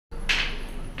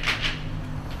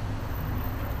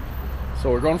So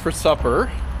we're going for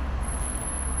supper,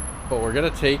 but we're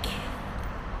gonna take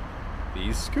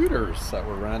these scooters that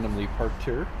were randomly parked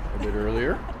here a bit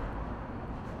earlier.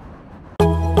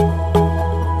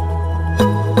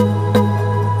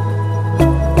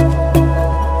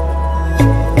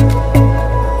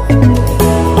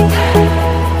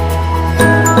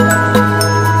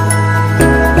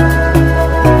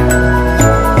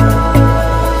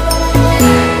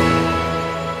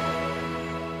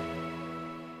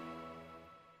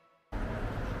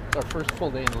 Our first full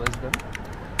day in Lisbon.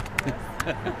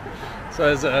 So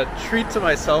as a treat to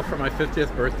myself for my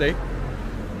 50th birthday,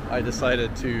 I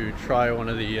decided to try one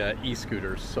of the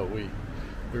e-scooters. So we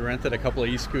rented a couple of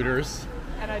e-scooters.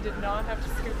 And I did not have to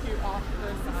scoop you off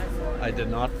the side. I did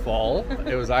not fall.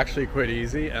 It was actually quite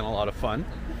easy and a lot of fun.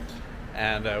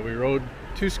 And we rode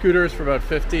two scooters for about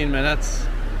 15 minutes.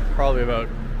 We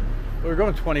were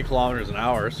going 20 kilometers an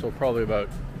hour, so probably about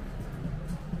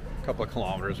a couple of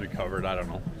kilometers we covered, I don't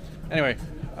know. Anyway,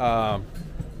 and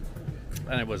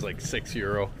it was like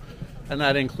 €6, and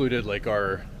that included like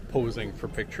our posing for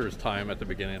pictures time at the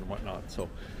beginning and whatnot. So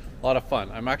a lot of fun.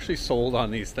 I'm actually sold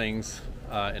on these things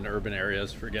in urban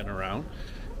areas for getting around,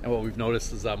 and what we've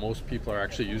noticed is that most people are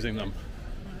actually using them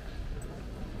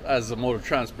as a mode of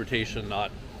transportation, not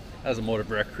as a mode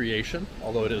of recreation,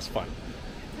 although it is fun.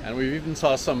 And we even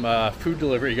saw some food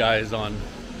delivery guys on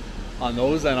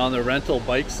those and on the rental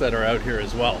bikes that are out here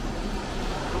as well.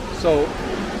 So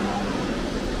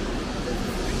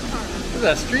there's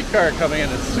a streetcar coming in,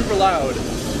 it's super loud.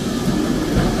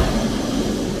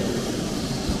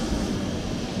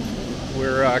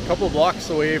 We're a couple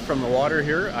blocks away from the water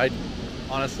here.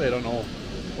 Honestly, I don't know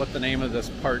what the name of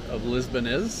this part of Lisbon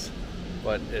is,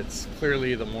 but it's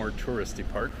clearly the more touristy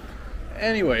part.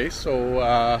 Anyway,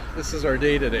 so this is our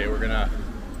day today. We're gonna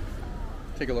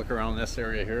take a look around this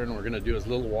area here, and we're going to do as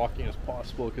little walking as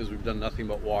possible because we've done nothing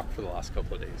but walk for the last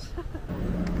couple of days.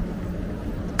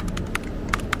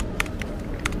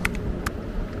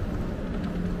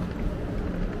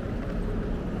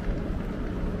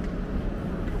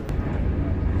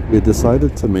 We had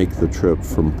decided to make the trip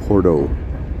from Porto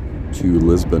to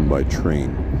Lisbon by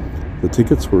train. The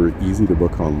tickets were easy to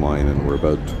book online and were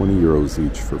about €20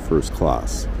 each for first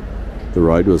class. The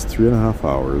ride was 3.5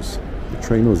 hours. The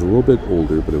train was a little bit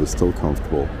older, but it was still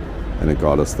comfortable, and it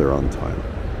got us there on time.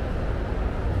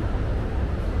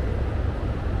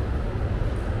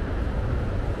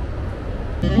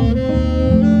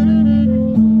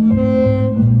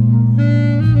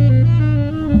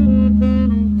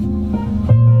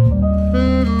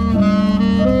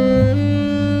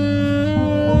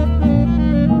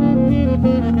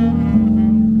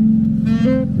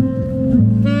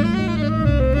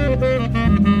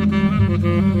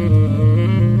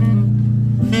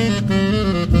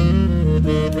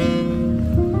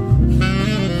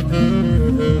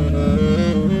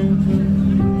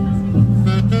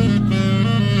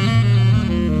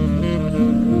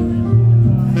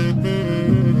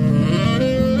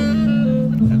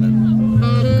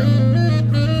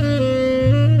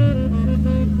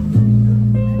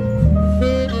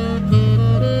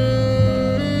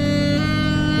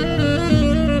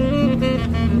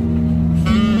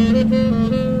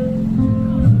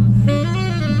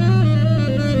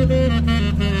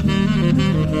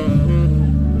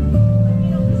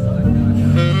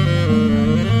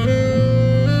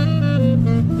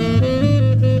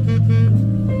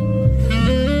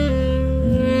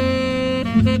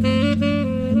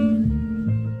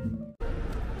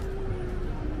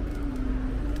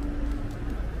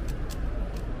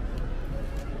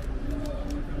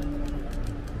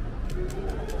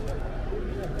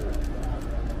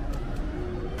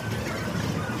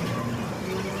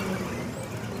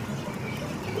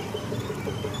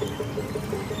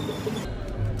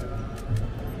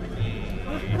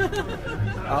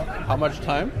 How much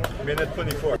time? Minute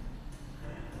 24.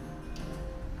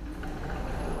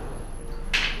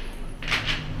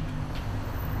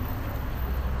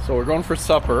 So we're going for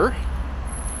supper,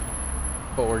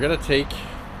 but we're gonna take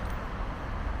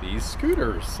these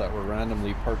scooters that were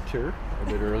randomly parked here a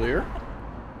bit earlier.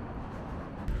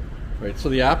 Right, so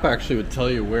the app actually would tell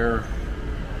you where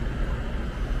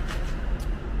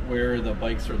the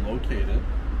bikes are located,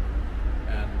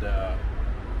 and there's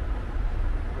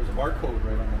a barcode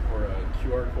right on the, or a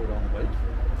QR code on the bike.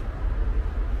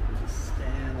 You just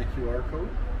scan the QR code.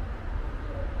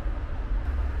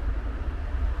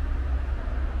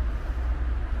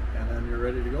 And then you're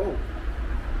ready to go.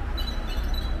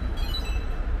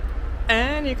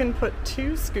 And you can put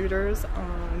 2 scooters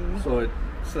on. So it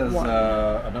says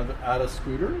another add a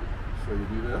scooter. So you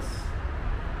do this.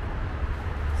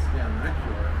 Scan that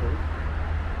QR code.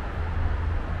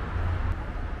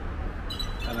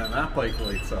 and that bike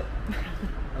lights up.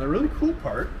 And the really cool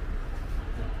part,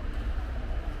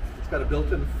 it's got a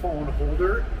built-in phone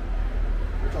holder,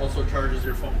 which also charges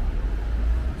your phone.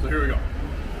 So here we go.